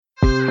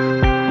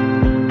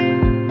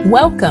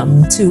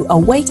Welcome to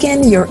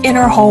Awaken Your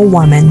Inner Whole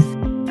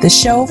Woman, the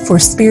show for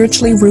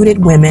spiritually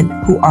rooted women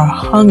who are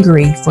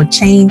hungry for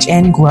change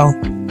and growth.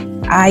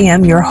 I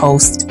am your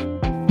host,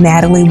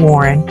 Natalie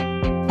Warren,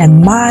 and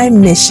my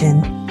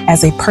mission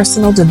as a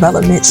personal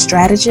development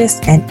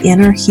strategist and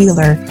inner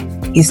healer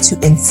is to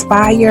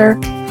inspire,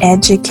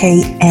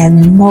 educate,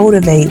 and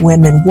motivate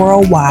women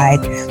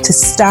worldwide to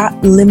stop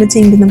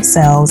limiting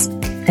themselves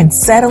and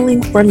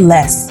settling for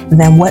less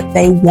than what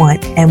they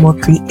want and were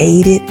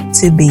created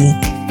to be.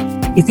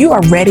 If you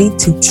are ready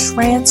to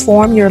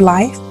transform your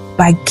life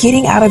by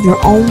getting out of your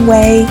own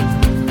way,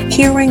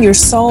 hearing your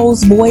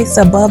soul's voice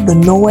above the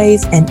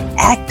noise, and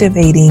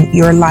activating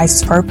your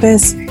life's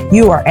purpose,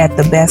 you are at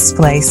the best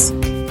place.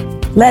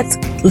 Let's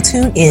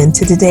tune in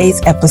to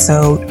today's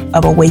episode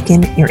of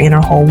Awaken Your Inner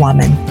Whole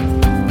Woman.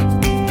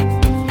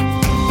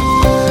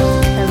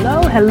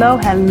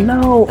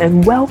 Hello,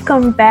 and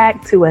welcome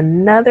back to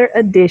another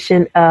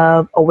edition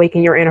of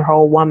Awaken Your Inner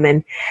Whole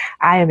Woman.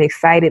 I am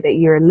excited that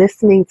you're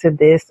listening to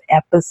this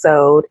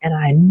episode, and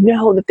I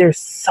know that there's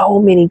so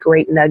many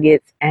great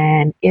nuggets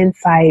and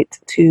insight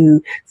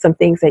to some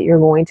things that you're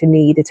going to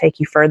need to take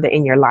you further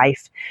in your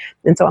life.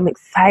 And so I'm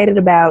excited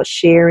about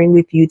sharing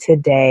with you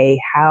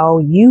today how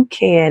you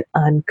can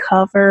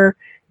uncover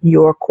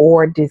your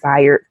core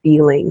desired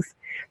feelings.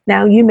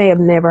 Now, you may have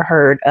never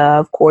heard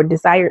of core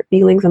desired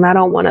feelings, and I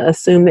don't want to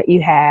assume that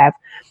you have.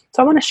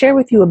 So I want to share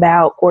with you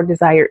about core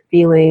desired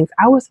feelings.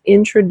 I was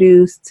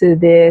introduced to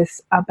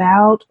this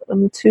about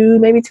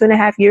maybe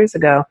 2.5 years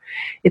ago.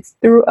 It's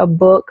through a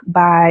book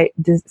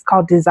it's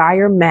called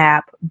Desire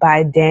Map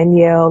by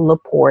Danielle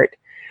LaPorte.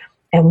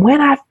 And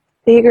when I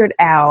figured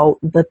out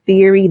the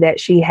theory that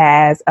she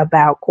has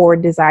about core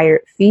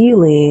desired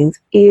feelings,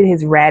 it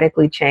has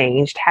radically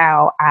changed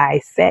how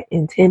I set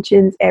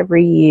intentions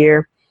every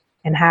year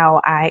and how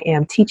I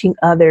am teaching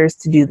others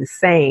to do the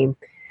same.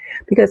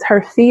 Because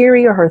her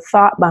theory or her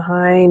thought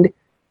behind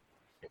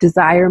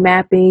desire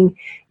mapping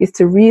is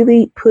to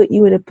really put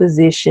you in a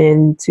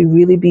position to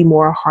really be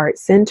more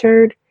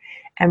heart-centered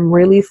and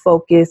really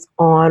focus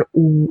on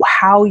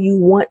how you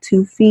want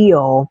to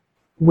feel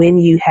when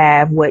you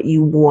have what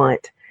you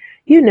want.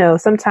 You know,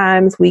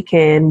 sometimes we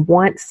can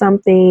want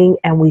something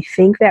and we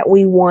think that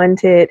we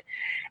want it,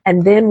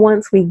 and then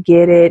once we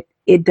get it,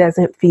 it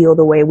doesn't feel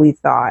the way we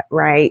thought,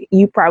 right?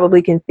 You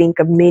probably can think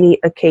of many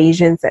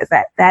occasions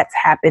that's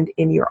happened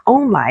in your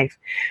own life.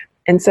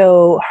 And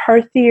so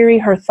her theory,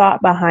 her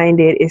thought behind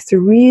it is to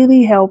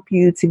really help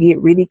you to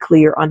get really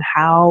clear on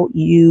how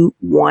you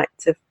want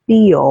to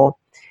feel.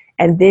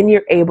 And then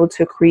you're able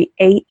to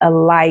create a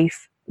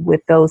life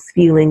with those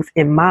feelings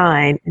in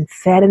mind and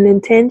set an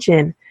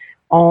intention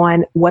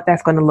on what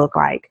that's going to look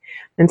like.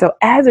 And so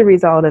as a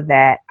result of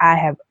that, I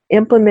have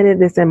implemented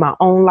this in my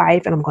own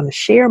life, and I'm going to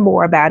share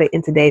more about it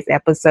in today's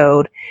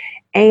episode.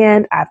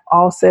 And I've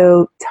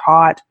also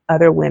taught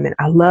other women.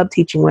 I love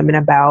teaching women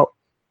about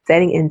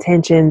setting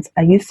intentions.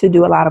 I used to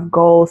do a lot of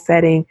goal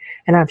setting,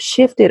 and I've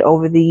shifted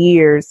over the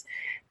years,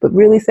 but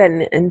really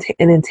setting an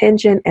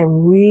intention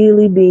and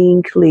really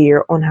being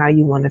clear on how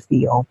you want to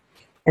feel.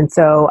 And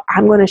so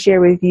I'm going to share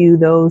with you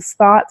those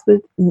thoughts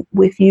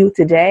with you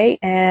today.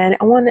 And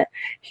I want to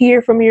hear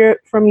from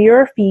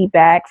your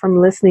feedback from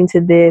listening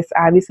to this.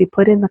 Obviously,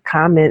 put in the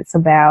comments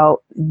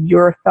about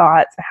your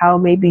thoughts, how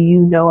maybe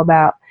you've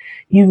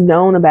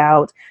known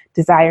about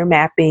desire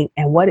mapping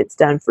and what it's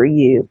done for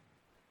you.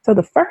 So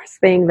the first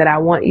thing that I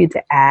want you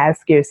to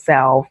ask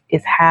yourself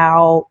is,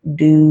 how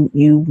do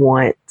you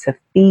want to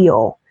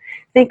feel?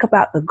 Think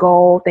about the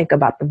goal, think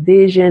about the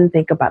vision,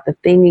 think about the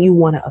thing you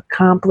want to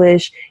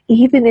accomplish,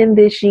 even in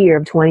this year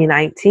of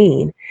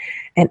 2019,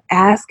 and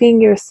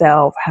asking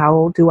yourself,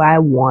 how do I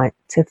want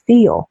to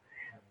feel?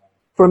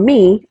 For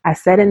me, I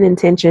set an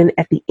intention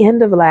at the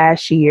end of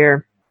last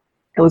year.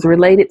 It was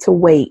related to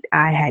weight.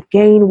 I had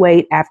gained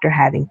weight after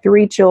having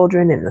 3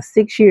 children in a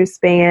 6-year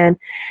span,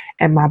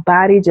 and my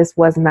body just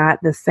was not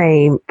the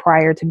same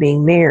prior to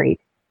being married.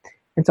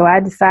 And so I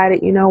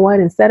decided, you know what,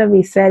 instead of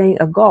me setting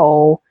a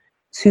goal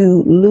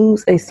to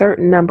lose a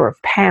certain number of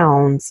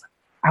pounds,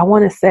 I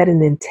want to set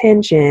an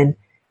intention,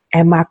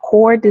 and my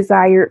core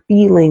desired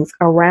feelings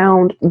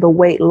around the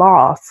weight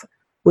loss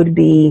would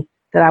be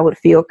that I would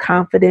feel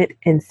confident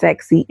and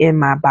sexy in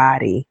my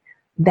body.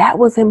 That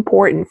was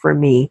important for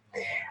me.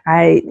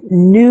 I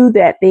knew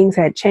that things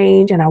had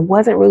changed, and I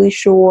wasn't really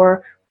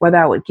sure whether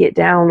I would get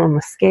down on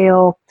the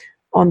scale,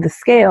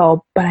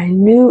 but I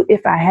knew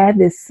if I had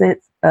this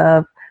sense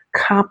of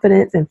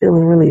confidence and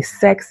feeling really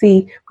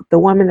sexy with the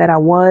woman that I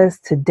was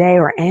today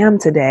or am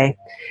today,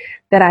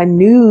 that I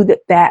knew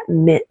that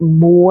meant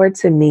more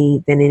to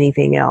me than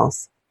anything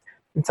else.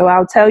 And so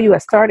I'll tell you, I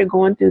started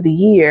going through the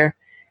year,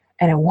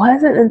 and it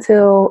wasn't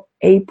until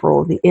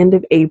April, the end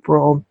of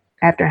April,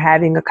 after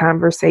having a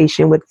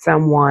conversation with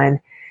someone,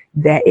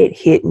 that it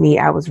hit me.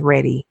 I was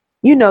ready.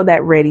 You know,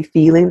 that ready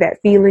feeling,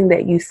 that feeling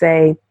that you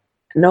say,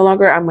 no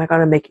longer am I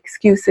going to make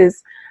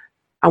excuses.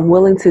 I'm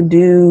willing to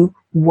do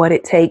what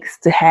it takes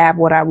to have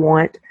what I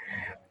want.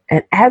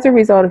 And as a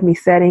result of me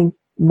setting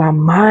my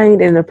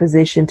mind in a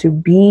position to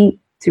be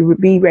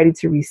ready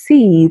to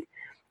receive,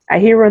 I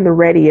hear on the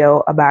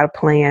radio about a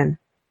plan,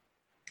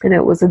 and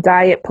it was a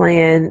diet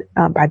plan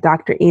by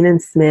Dr.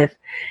 Enan Smith.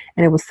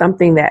 And it was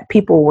something that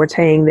people were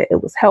saying that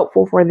it was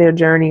helpful for their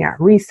journey. I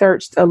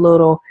researched a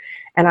little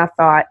and I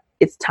thought,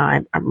 it's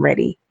time, I'm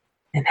ready.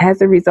 And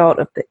as a result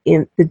of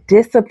the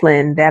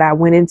discipline that I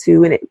went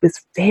into, and it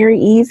was very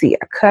easy.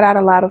 I cut out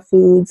a lot of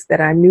foods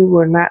that I knew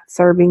were not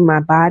serving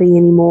my body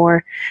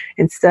anymore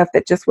and stuff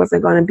that just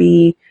wasn't going to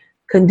be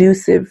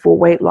conducive for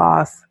weight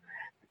loss.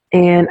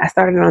 And I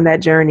started on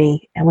that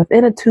journey. And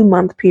within a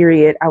 2-month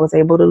period, I was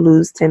able to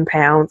lose 10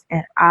 pounds.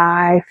 And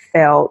I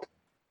felt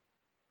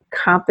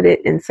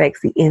confident and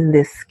sexy in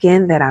this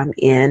skin that I'm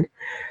in.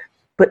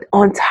 But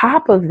on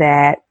top of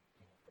that,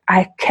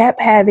 I kept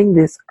having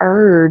this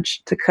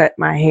urge to cut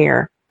my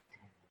hair.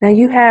 Now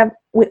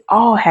we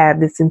all have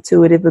this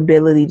intuitive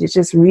ability to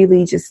just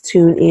really just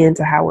tune in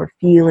to how we're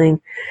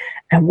feeling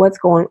and what's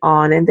going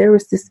on. And there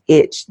was this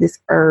itch, this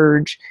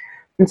urge.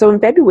 And so in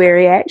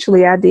February,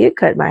 actually, I did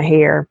cut my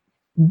hair,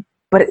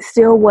 but it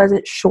still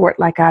wasn't short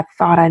like I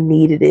thought I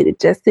needed it. It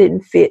just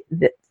didn't fit.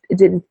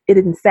 It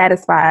didn't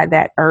satisfy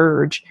that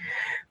urge.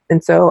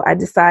 And so I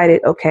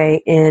decided,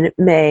 okay, in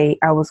May,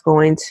 I was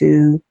going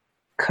to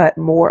cut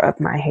more of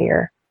my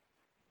hair.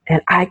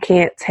 And I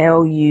can't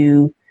tell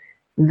you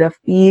the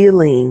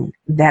feeling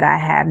that I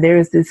have.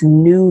 There's this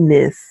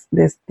newness,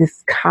 this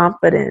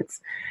confidence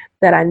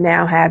that I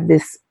now have,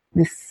 this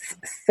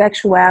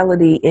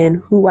sexuality in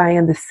who I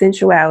am, the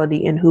sensuality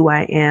in who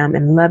I am,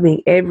 and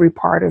loving every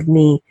part of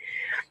me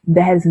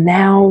that has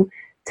now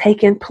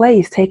taken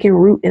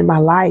root in my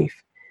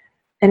life.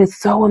 And it's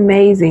so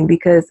amazing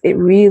because it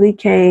really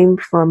came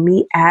from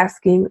me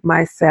asking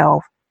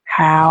myself,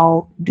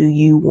 how do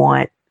you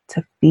want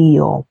to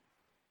feel?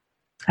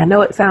 I know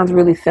it sounds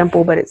really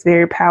simple, but it's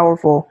very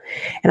powerful.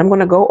 And I'm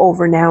going to go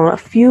over now a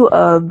few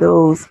of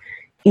those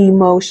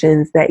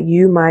emotions that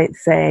you might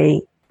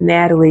say,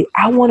 Natalie,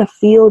 I want to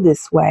feel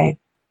this way.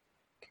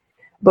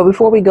 But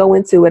before we go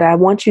into it, I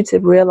want you to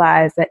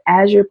realize that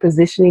as you're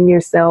positioning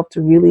yourself to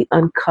really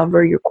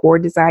uncover your core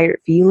desired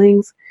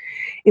feelings,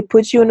 it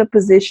puts you in a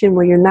position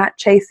where you're not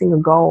chasing a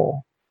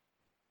goal.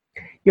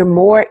 You're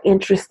more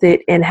interested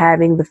in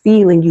having the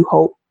feeling you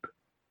hope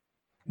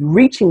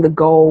reaching the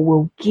goal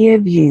will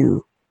give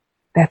you.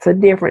 That's a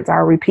difference.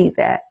 I'll repeat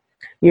that.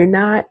 You're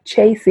not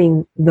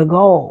chasing the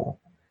goal.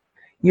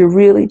 You're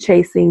really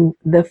chasing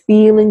the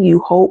feeling you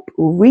hope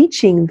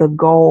reaching the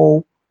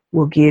goal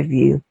will give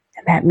you.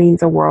 And that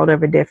means a world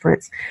of a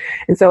difference.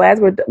 And so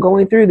as we're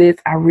going through this,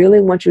 I really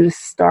want you to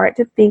start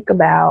to think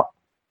about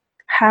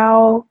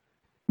how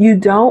you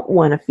don't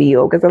want to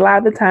feel. Because a lot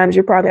of the times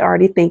you're probably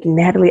already thinking,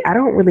 Natalie, I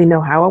don't really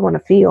know how I want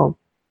to feel.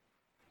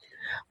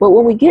 But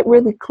when we get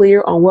really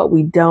clear on what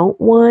we don't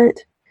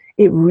want,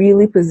 it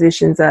really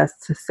positions us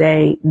to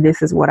say,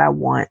 this is what I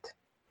want.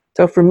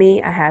 So for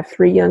me, I have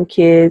 3 young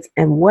kids,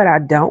 and what I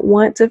don't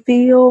want to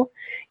feel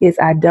is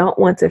I don't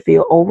want to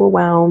feel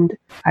overwhelmed.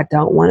 I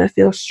don't want to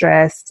feel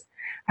stressed.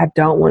 I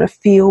don't want to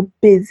feel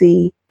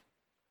busy.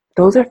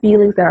 Those are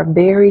feelings that are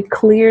very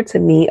clear to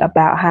me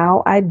about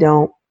how I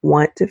don't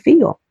want to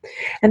feel.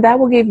 And that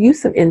will give you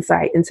some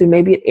insight into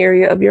maybe an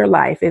area of your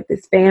life. If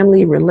it's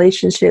family,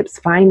 relationships,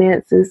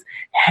 finances,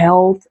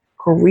 health,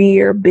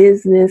 career,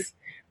 business,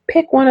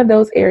 pick one of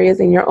those areas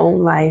in your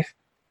own life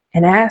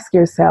and ask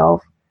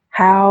yourself,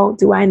 how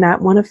do I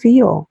not want to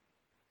feel?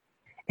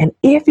 And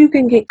if you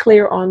can get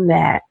clear on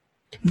that,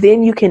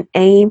 then you can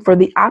aim for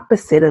the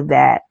opposite of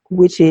that,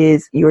 which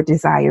is your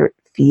desired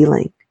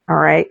feeling. All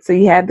right. So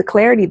you have the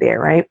clarity there,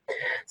 right?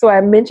 So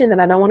I mentioned that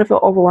I don't want to feel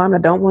overwhelmed. I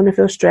don't want to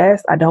feel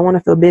stressed. I don't want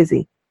to feel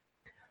busy.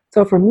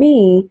 So for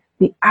me,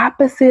 the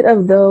opposite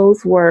of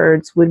those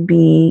words would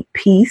be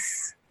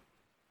peace,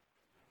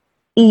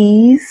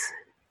 ease,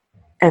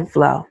 and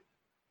flow.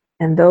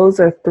 And those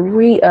are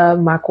 3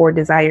 of my core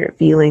desired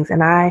feelings.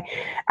 And I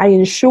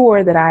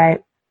ensure that I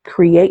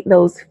create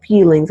those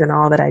feelings in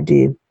all that I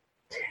do.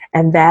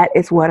 And that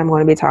is what I'm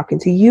going to be talking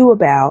to you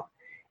about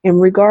in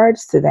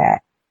regards to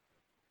that.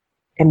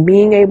 And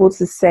being able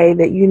to say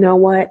that, you know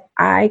what,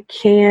 I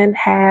can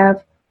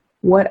have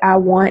what I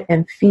want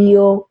and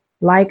feel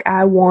like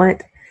I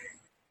want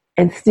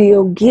and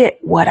still get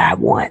what I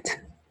want.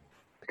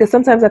 Because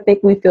sometimes I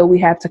think we feel we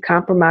have to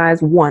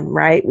compromise one,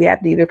 right? We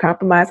have to either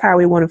compromise how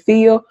we want to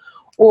feel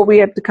or we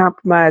have to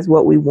compromise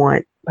what we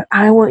want. But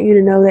I want you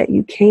to know that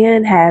you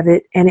can have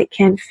it and it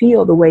can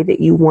feel the way that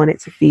you want it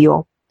to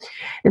feel.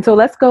 And so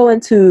let's go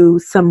into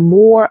some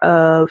more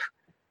of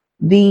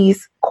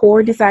these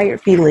core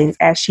desired feelings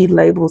as she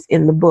labels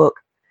in the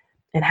book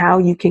and how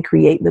you can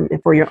create them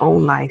for your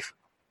own life.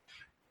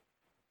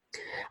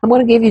 I'm going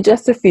to give you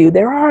just a few.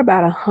 There are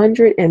about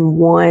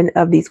 101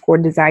 of these core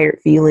desired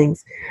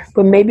feelings,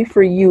 but maybe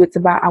for you, it's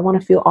about, I want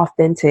to feel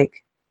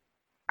authentic.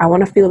 I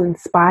want to feel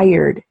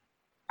inspired.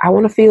 I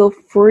want to feel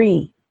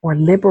free or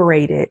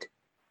liberated.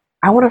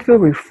 I want to feel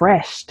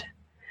refreshed.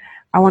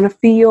 I want to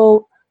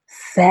feel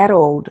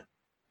settled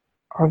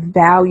or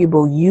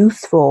valuable,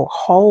 useful,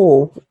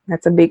 whole.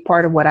 That's a big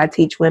part of what I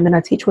teach women.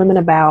 I teach women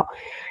about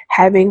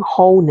having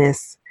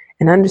wholeness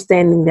and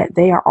understanding that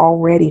they are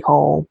already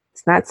whole.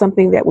 It's not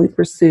something that we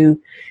pursue.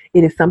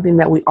 It is something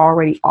that we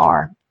already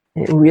are.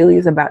 And it really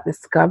is about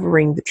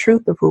discovering the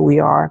truth of who we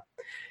are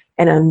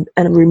and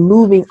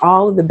removing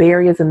all of the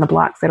barriers and the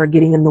blocks that are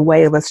getting in the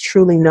way of us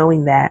truly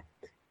knowing that.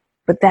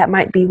 But that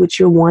might be what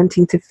you're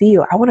wanting to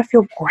feel. I want to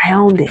feel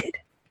grounded.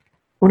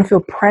 I want to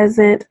feel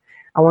present.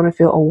 I want to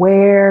feel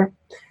aware.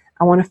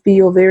 I want to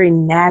feel very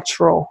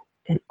natural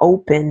and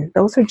open.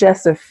 Those are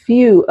just a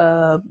few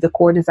of the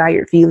core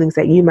desired feelings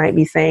that you might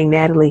be saying,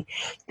 Natalie,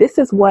 this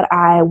is what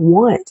I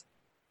want.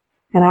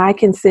 And I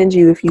can send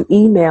you, if you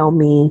email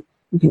me,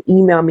 you can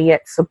email me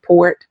at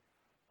support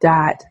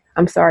at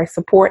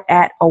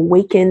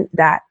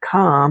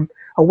awaken.com,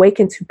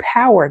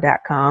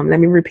 awaken2power.com. Let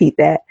me repeat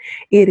that.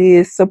 It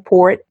is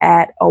support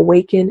at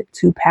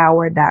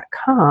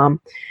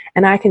awaken2power.com.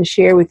 And I can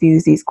share with you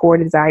these core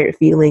desired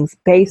feelings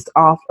based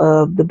off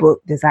of the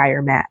book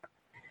Desire Map.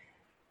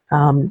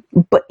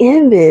 But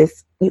in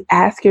this, you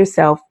ask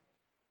yourself,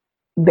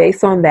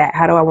 based on that,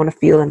 how do I want to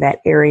feel in that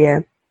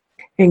area?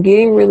 And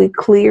getting really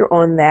clear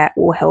on that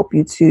will help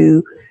you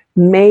to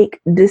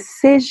make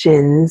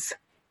decisions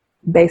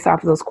based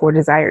off of those core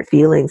desired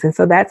feelings. And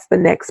so that's the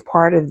next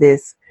part of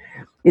this.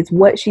 It's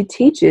what she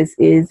teaches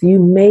is you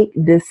make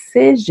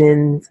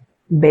decisions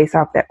based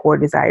off that core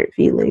desired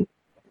feeling.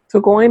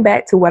 So going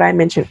back to what I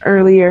mentioned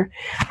earlier,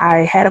 I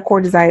had a core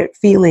desired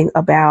feeling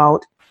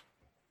about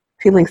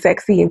feeling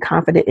sexy and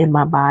confident in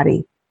my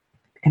body.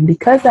 And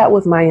because that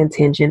was my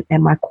intention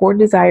and my core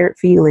desired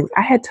feelings,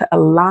 I had to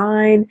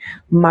align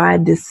my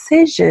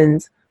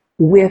decisions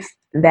with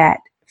that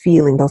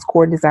feeling, those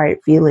core desired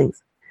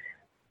feelings.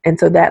 And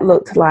so that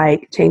looked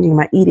like changing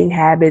my eating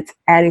habits,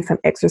 adding some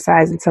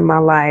exercise into my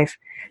life.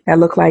 That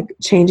looked like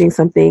changing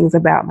some things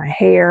about my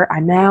hair. I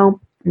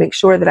now make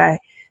sure that I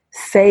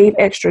save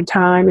extra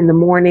time in the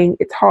morning.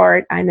 It's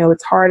hard. I know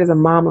it's hard as a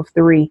mom of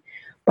 3,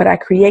 but I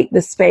create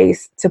the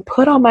space to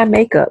put on my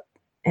makeup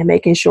and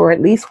making sure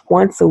at least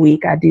once a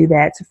week I do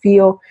that to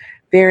feel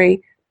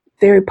very,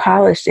 very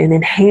polished and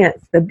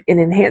enhance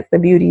the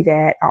beauty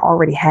that I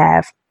already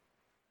have.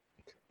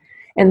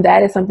 And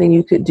that is something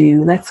you could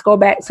do. Let's go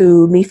back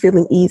to me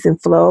feeling ease and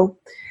flow.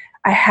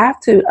 I have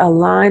to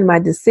align my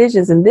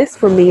decisions. And this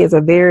for me is a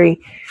very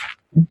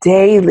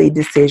daily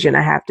decision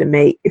I have to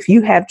make. If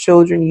you have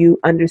children, you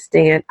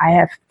understand I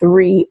have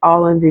 3,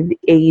 all under the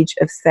age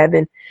of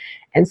 7.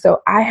 And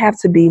so I have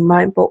to be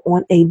mindful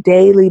on a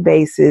daily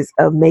basis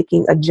of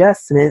making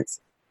adjustments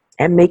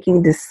and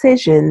making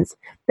decisions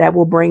that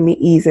will bring me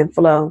ease and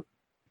flow.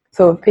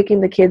 So if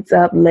picking the kids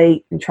up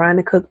late and trying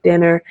to cook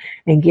dinner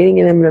and getting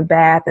them in the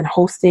bath and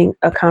hosting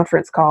a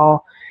conference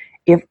call,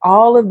 if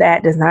all of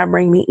that does not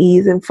bring me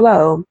ease and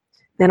flow,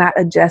 then I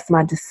adjust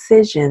my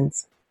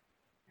decisions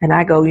and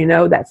I go,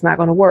 that's not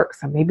going to work.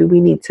 So maybe we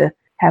need to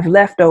have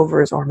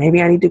leftovers, or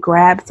maybe I need to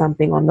grab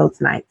something on those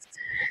nights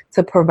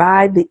to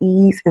provide the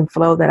ease and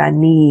flow that I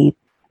need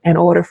in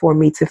order for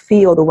me to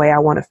feel the way I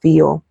want to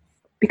feel.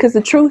 Because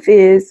the truth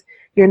is,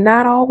 you're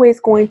not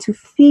always going to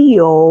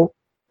feel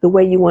the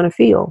way you want to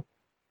feel.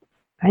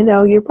 I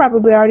know you're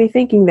probably already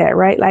thinking that,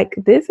 right? Like,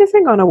 this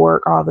isn't going to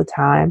work all the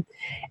time.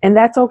 And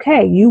that's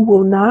okay. You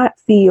will not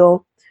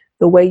feel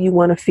the way you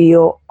want to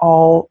feel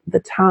all the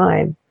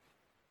time.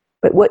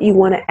 But what you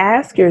want to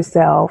ask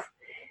yourself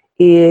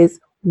is,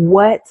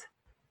 what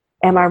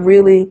am I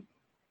really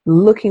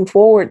looking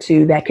forward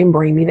to that can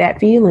bring me that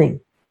feeling?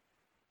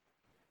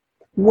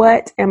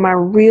 What am I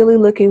really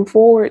looking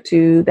forward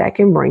to that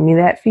can bring me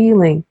that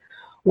feeling?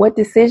 What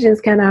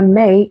decisions can I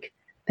make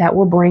that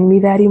will bring me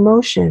that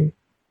emotion?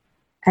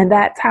 And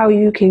that's how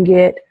you can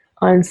get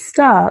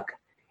unstuck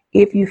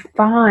if you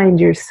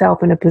find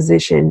yourself in a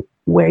position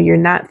where you're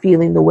not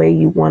feeling the way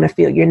you want to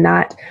feel. You're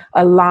not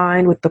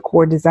aligned with the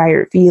core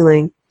desired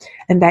feeling.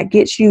 And that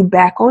gets you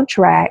back on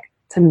track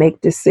to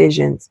make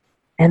decisions.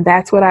 And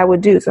that's what I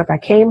would do. So if I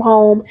came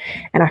home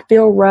and I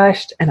feel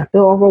rushed and I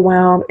feel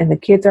overwhelmed and the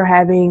kids are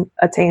having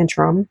a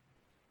tantrum,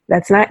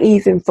 that's not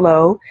ease and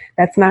flow.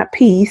 That's not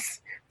peace.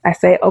 I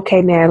say,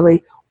 okay,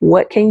 Natalie,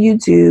 what can you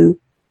do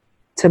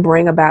to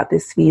bring about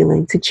this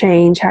feeling, to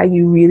change how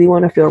you really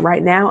want to feel?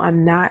 Right now,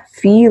 I'm not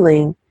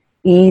feeling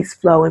ease,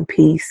 flow, and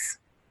peace.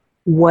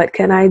 What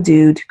can I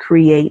do to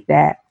create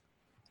that?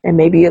 And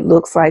maybe it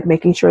looks like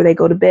making sure they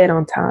go to bed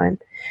on time,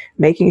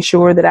 making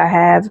sure that I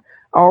have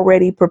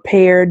already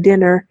prepared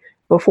dinner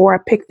before I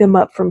pick them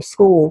up from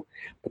school.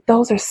 But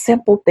those are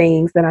simple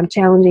things that I'm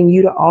challenging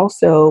you to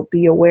also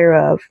be aware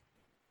of.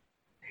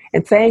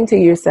 And saying to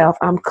yourself,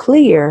 I'm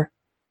clear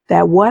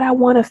that what I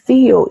want to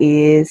feel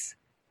is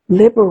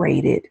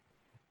liberated.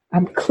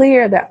 I'm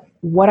clear that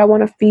what I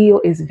want to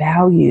feel is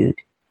valued.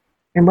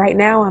 And right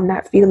now I'm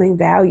not feeling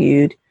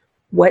valued.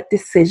 What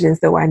decisions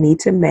do I need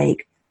to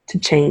make to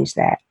change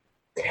that?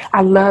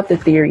 I love the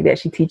theory that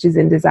she teaches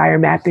in Desire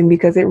Mapping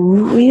because it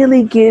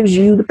really gives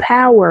you the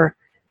power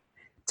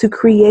to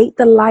create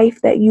the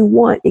life that you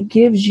want. It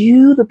gives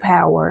you the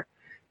power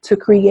to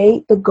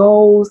create the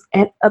goals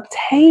and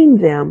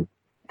obtain them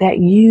that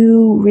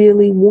you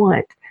really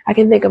want. I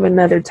can think of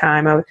another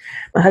time.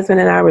 My husband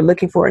and I were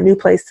looking for a new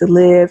place to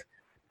live.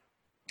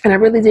 And I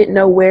really didn't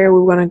know where we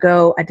were going to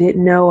go. I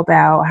didn't know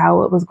about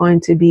how it was going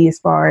to be as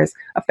far as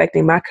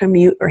affecting my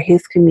commute or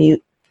his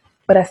commute,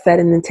 but I set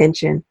an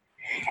intention.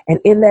 And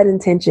in that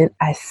intention,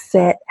 I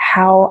set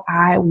how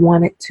I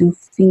wanted to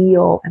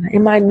feel. And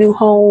in my new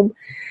home,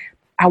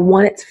 I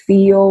wanted to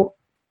feel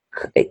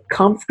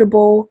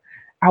comfortable.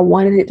 I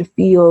wanted it to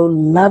feel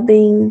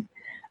loving.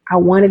 I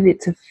wanted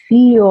it to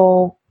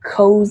feel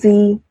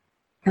cozy.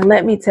 And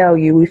let me tell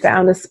you, we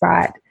found a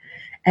spot.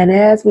 And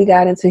as we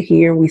got into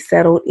here, we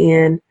settled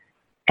in.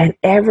 And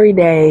every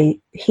day,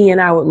 he and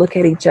I would look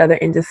at each other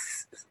and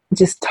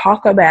just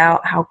talk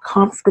about how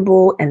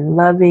comfortable and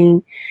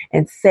loving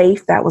and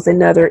safe. That was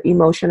another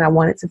emotion I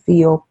wanted to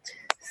feel.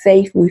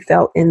 Safe we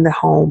felt in the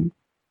home.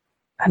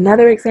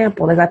 Another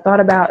example, as I thought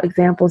about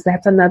examples,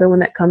 that's another one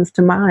that comes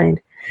to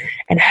mind.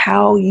 And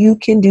how you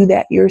can do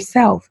that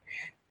yourself.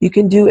 You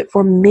can do it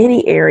for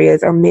many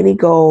areas or many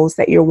goals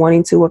that you're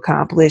wanting to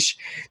accomplish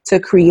to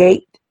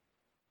create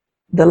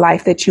the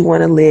life that you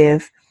want to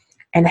live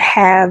and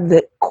have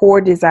the core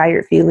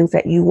desired feelings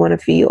that you want to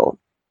feel.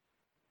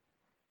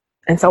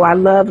 And so I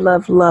love,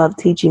 love, love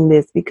teaching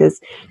this because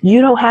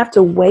you don't have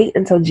to wait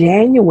until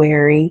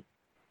January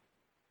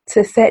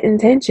to set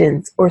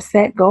intentions or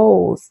set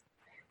goals.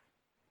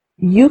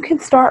 You can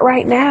start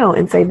right now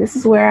and say, this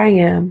is where I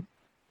am.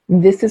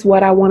 This is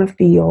what I want to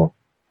feel.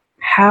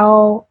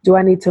 How do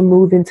I need to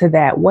move into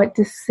that? What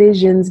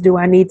decisions do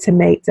I need to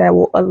make that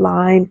will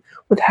align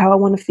with how I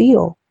want to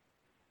feel?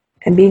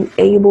 And being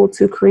able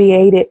to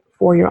create it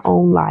for your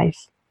own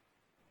life.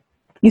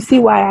 You see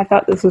why I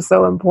thought this was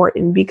so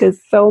important,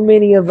 because so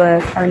many of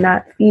us are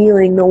not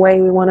feeling the way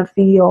we want to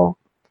feel.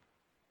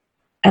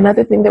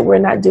 Another thing that we're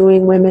not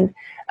doing, women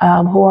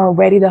who are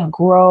ready to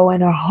grow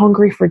and are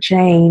hungry for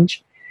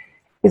change,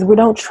 is we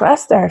don't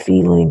trust our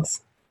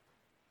feelings.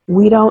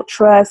 We don't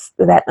trust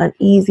that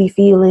uneasy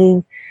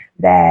feeling,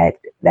 that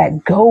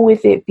go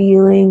with it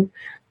feeling,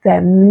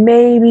 that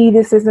maybe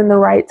this isn't the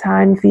right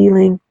time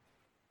feeling.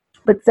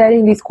 But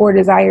setting these core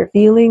desired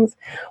feelings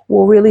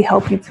will really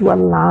help you to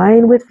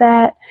align with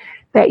that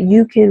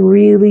you can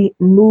really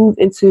move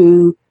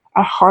into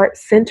a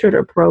heart-centered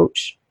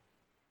approach,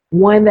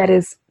 one that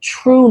is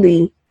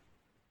truly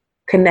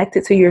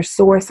connected to your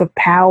source of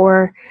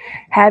power,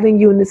 having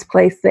you in this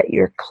place that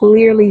you're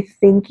clearly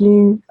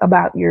thinking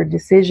about your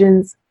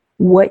decisions,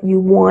 what you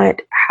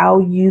want, how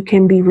you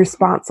can be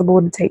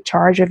responsible to take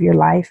charge of your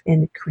life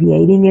and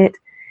creating it,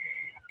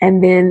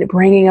 and then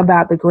bringing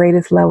about the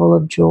greatest level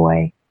of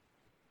joy.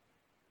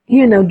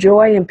 You know,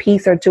 joy and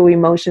peace are two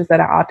emotions that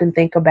I often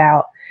think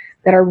about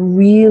that are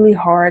really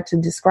hard to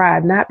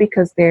describe, not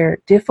because they're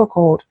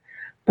difficult,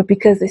 but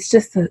because it's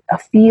just a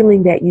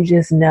feeling that you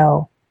just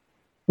know.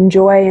 And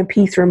joy and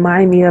peace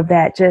remind me of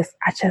that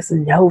I just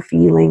know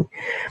feeling.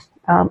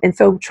 And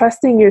so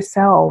trusting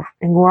yourself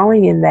and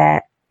growing in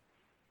that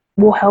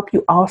will help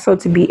you also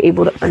to be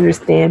able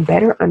to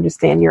better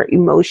understand your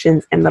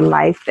emotions and the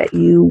life that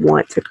you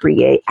want to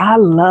create. I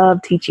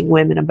love teaching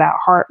women about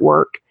hard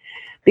work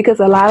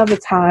because a lot of the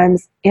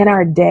times in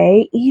our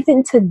day,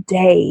 even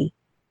today,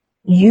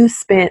 you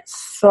spent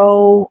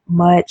so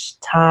much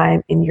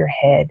time in your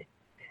head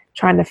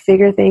trying to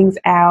figure things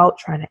out,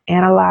 trying to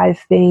analyze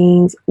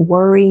things,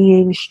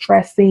 worrying,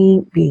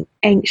 stressing, being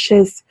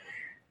anxious.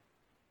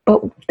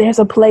 But there's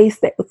a place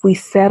that if we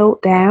settle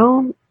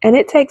down, and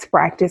it takes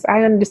practice,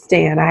 I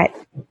understand. I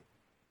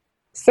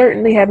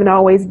certainly haven't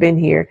always been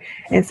here.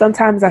 And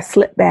sometimes I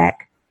slip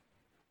back.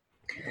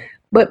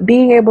 But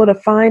being able to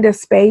find a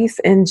space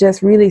and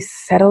just really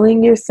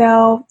settling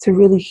yourself to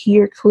really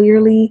hear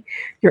clearly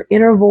your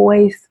inner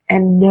voice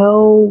and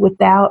know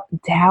without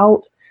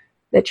doubt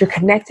that you're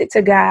connected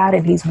to God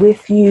and He's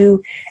with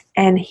you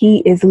and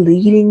He is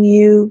leading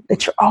you,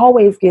 that you're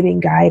always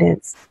getting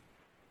guidance,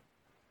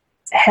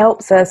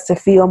 helps us to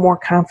feel more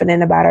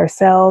confident about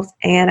ourselves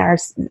and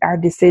our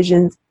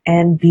decisions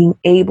and being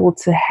able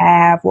to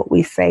have what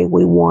we say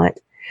we want.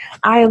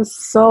 I am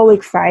so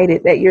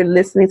excited that you're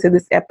listening to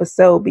this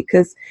episode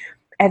because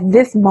at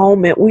this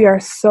moment we are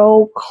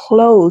so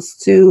close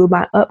to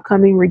my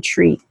upcoming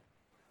retreat.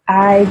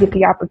 I get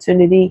the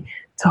opportunity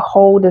to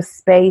hold a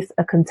space,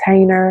 a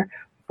container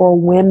for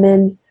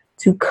women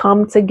to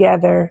come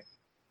together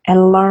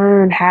and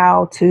learn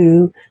how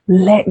to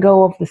let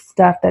go of the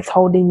stuff that's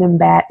holding them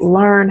back,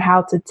 learn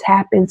how to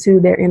tap into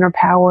their inner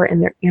power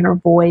and their inner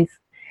voice,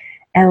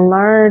 and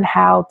learn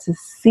how to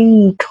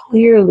see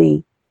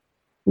clearly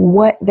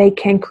what they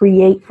can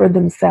create for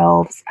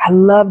themselves. I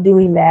love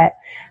doing that.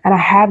 And I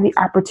have the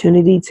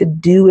opportunity to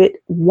do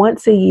it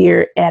once a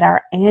year at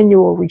our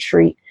annual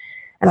retreat.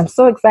 And I'm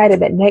so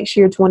excited that next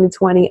year,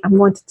 2020, I'm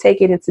going to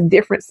take it into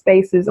different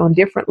spaces on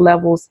different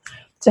levels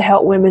to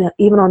help women,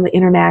 even on the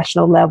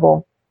international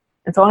level.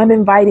 And so I'm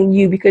inviting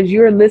you because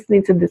you're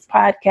listening to this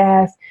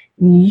podcast.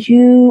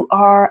 You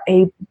are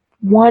a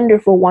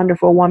wonderful,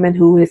 wonderful woman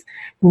who is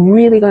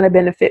really going to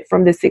benefit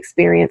from this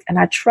experience. And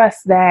I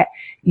trust that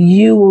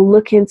you will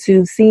look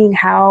into seeing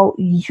how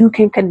you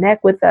can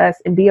connect with us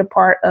and be a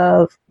part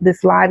of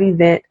this live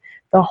event,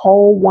 the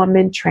Whole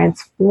Woman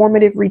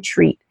Transformative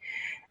Retreat.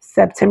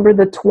 September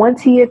the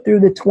 20th through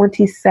the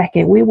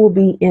 22nd. We will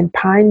be in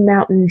Pine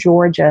Mountain,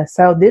 Georgia.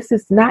 So this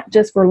is not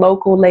just for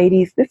local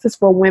ladies. This is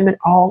for women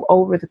all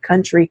over the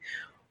country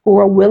who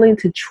are willing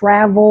to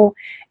travel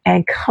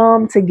and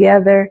come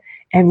together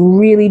and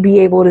really be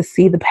able to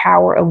see the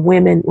power of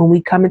women when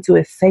we come into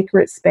a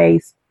sacred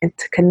space and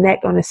to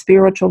connect on a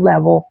spiritual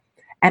level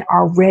and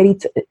are ready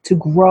to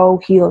grow,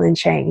 heal, and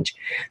change.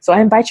 So I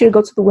invite you to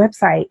go to the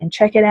website and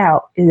check it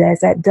out. It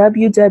is at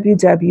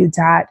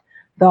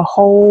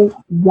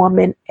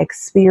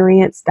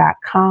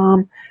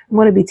www.thewholewomanexperience.com. I'm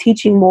going to be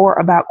teaching more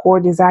about core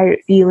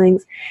desired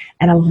feelings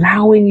and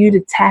allowing you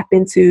to tap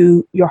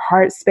into your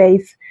heart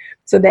space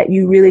so that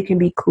you really can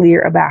be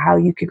clear about how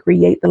you can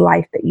create the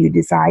life that you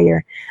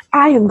desire.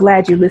 I am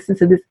glad you listened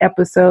to this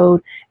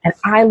episode, and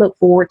I look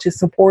forward to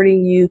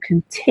supporting you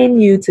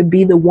continue to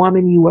be the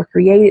woman you were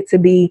created to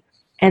be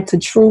and to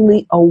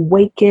truly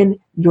awaken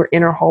your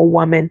inner whole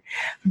woman.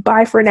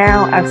 Bye for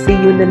now. I'll see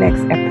you in the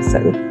next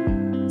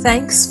episode.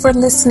 Thanks for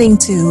listening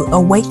to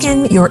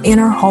Awaken Your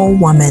Inner Whole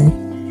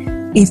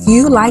Woman. If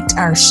you liked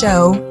our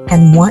show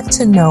and want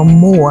to know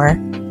more,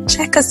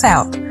 check us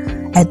out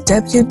at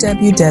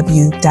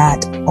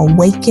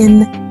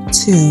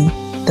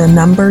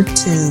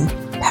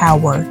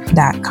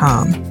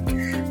www.awaken2power.com.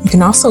 You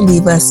can also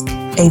leave us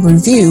a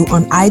review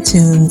on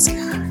iTunes,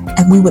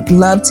 and we would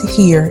love to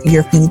hear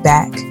your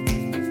feedback.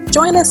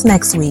 Join us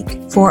next week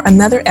for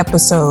another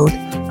episode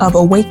of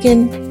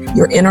Awaken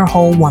Your Inner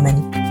Whole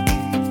Woman.